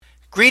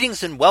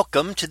Greetings and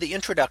welcome to the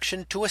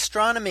introduction to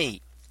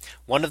astronomy.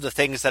 One of the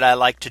things that I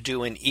like to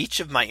do in each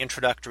of my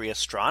introductory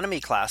astronomy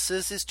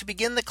classes is to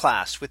begin the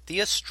class with the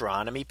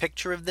astronomy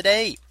picture of the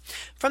day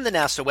from the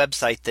NASA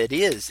website, that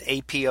is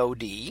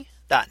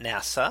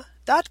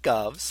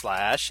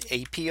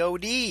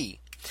apod.nasa.gov/apod.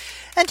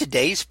 And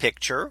today's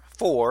picture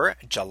for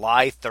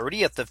July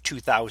 30th of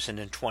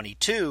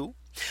 2022.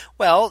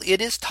 Well,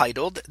 it is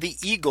titled "The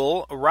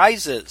Eagle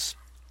Rises."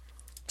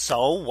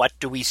 So what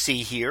do we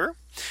see here?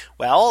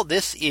 Well,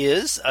 this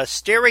is a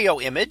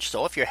stereo image.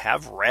 So if you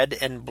have red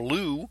and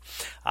blue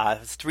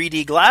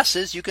 3D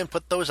glasses, you can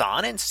put those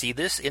on and see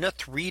this in a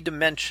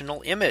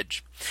three-dimensional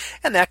image.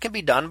 And that can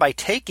be done by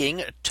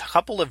taking a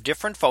couple of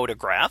different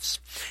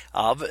photographs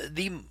of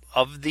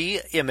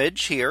the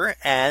image here,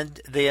 and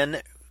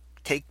then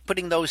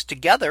putting those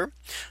together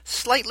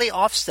slightly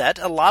offset,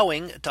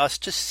 allowing us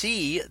to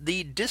see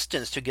the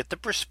distance, to get the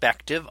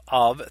perspective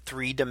of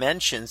three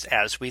dimensions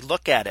as we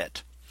look at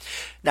it.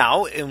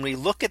 Now, when we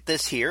look at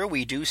this here,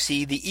 we do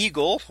see the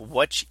Eagle,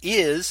 which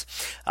is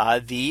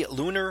the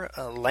lunar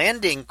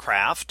landing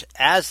craft,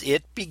 as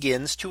it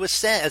begins to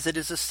ascend, as it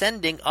is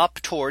ascending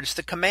up towards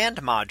the command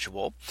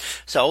module.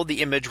 So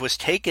the image was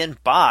taken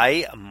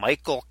by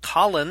Michael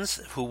Collins,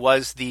 who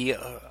was the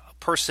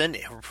person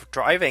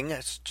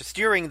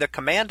steering the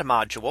command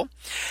module,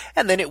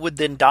 and then it would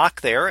then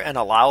dock there and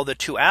allow the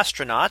two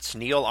astronauts,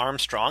 Neil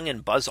Armstrong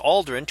and Buzz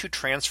Aldrin, to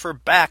transfer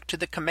back to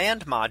the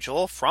command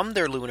module from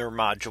their lunar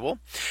module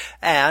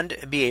and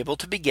be able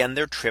to begin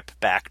their trip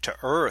back to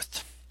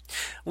Earth.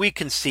 We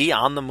can see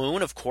on the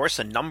moon, of course,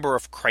 a number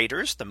of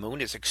craters. The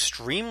moon is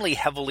extremely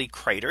heavily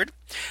cratered.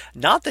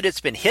 Not that it's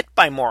been hit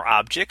by more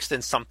objects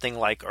than something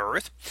like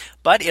Earth,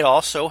 but it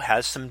also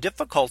has some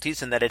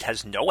difficulties in that it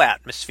has no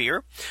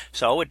atmosphere.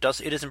 So it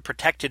isn't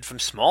protected from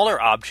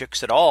smaller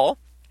objects at all.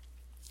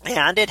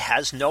 And it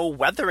has no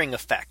weathering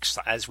effects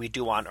as we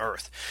do on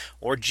Earth,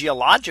 or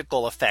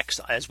geological effects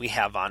as we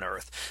have on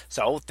Earth.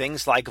 So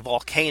things like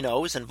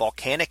volcanoes and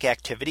volcanic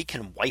activity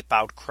can wipe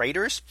out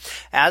craters,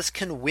 as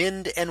can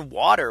wind and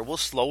water will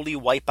slowly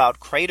wipe out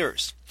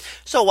craters.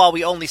 So while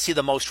we only see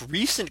the most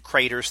recent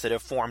craters that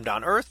have formed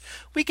on Earth,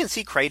 we can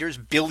see craters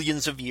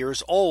billions of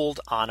years old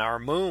on our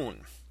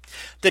moon.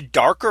 The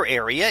darker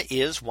area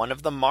is one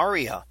of the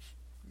maria.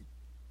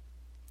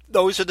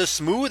 Those are the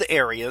smooth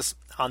areas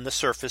on the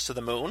surface of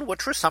the moon,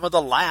 which were some of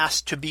the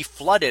last to be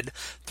flooded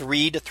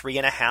 3 to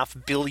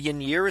 3.5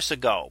 billion years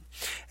ago.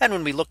 And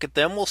when we look at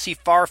them, we'll see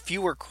far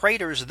fewer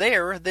craters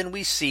there than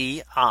we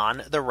see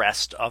on the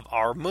rest of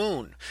our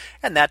moon.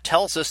 And that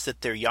tells us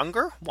that they're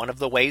younger. One of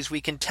the ways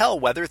we can tell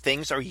whether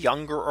things are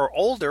younger or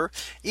older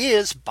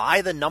is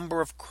by the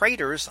number of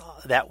craters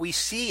that we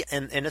see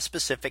in a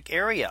specific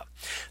area.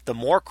 The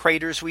more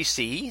craters we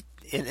see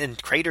in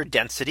crater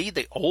density,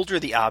 the older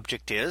the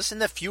object is,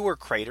 and the fewer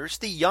craters,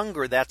 the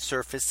younger that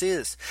surface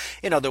is.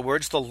 In other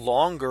words, the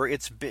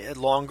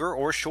longer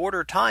or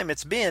shorter time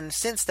it's been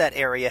since that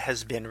area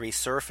has been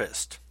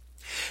resurfaced.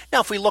 Now,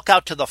 if we look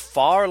out to the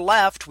far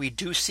left, we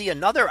do see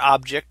another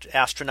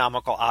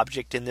astronomical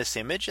object in this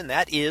image, and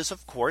that is,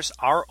 of course,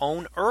 our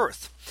own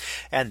Earth.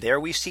 And there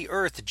we see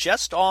Earth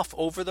just off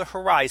over the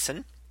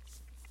horizon,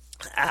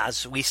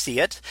 as we see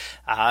it,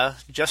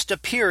 just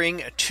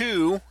appearing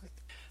to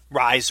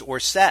rise or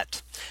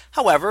set.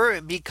 However,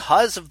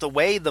 because of the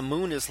way the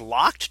moon is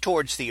locked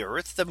towards the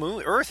Earth,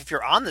 if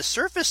you're on the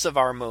surface of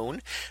our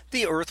moon,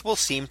 the Earth will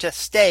seem to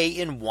stay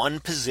in one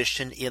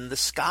position in the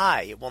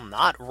sky. It will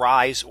not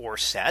rise or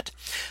set.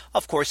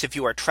 Of course, if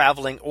you are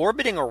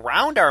orbiting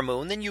around our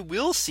moon, then you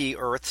will see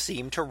Earth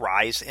seem to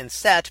rise and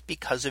set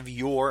because of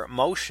your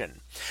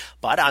motion.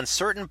 But on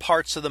certain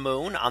parts of the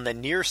moon, on the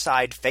near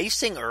side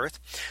facing Earth,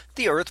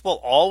 the Earth will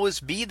always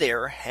be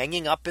there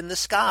hanging up in the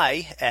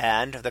sky.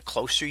 And the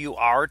closer you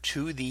are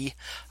to the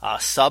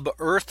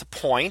sub-Earth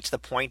point, the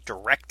point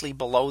directly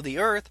below the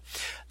Earth,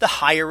 the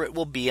higher it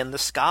will be in the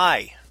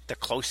sky. The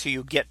closer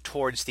you get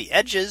towards the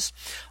edges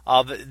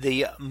of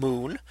the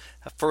moon,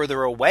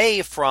 further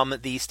away from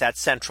that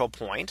central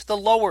point, the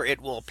lower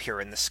it will appear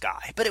in the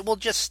sky, but it will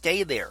just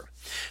stay there.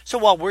 So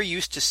while we're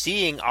used to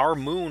seeing our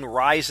moon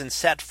rise and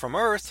set from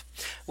Earth,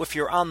 if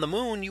you're on the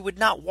moon, you would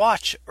not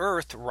watch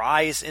Earth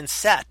rise and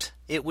set.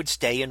 It would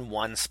stay in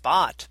one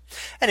spot.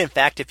 And in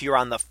fact, if you're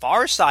on the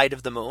far side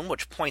of the moon,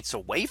 which points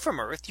away from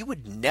Earth, you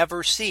would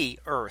never see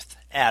Earth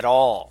at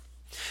all.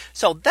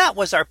 So that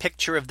was our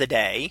picture of the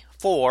day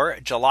for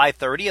July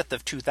 30th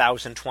of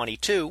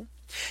 2022.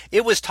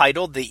 It was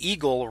titled "The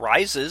Eagle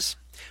Rises."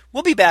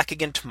 We'll be back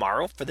again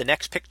tomorrow for the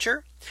next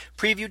picture,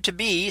 previewed to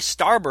be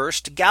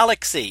Starburst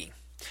Galaxy.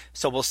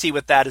 So we'll see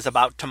what that is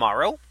about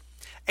tomorrow.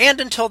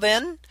 And until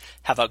then,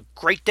 have a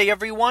great day,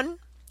 everyone,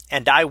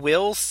 and I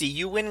will see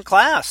you in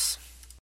class.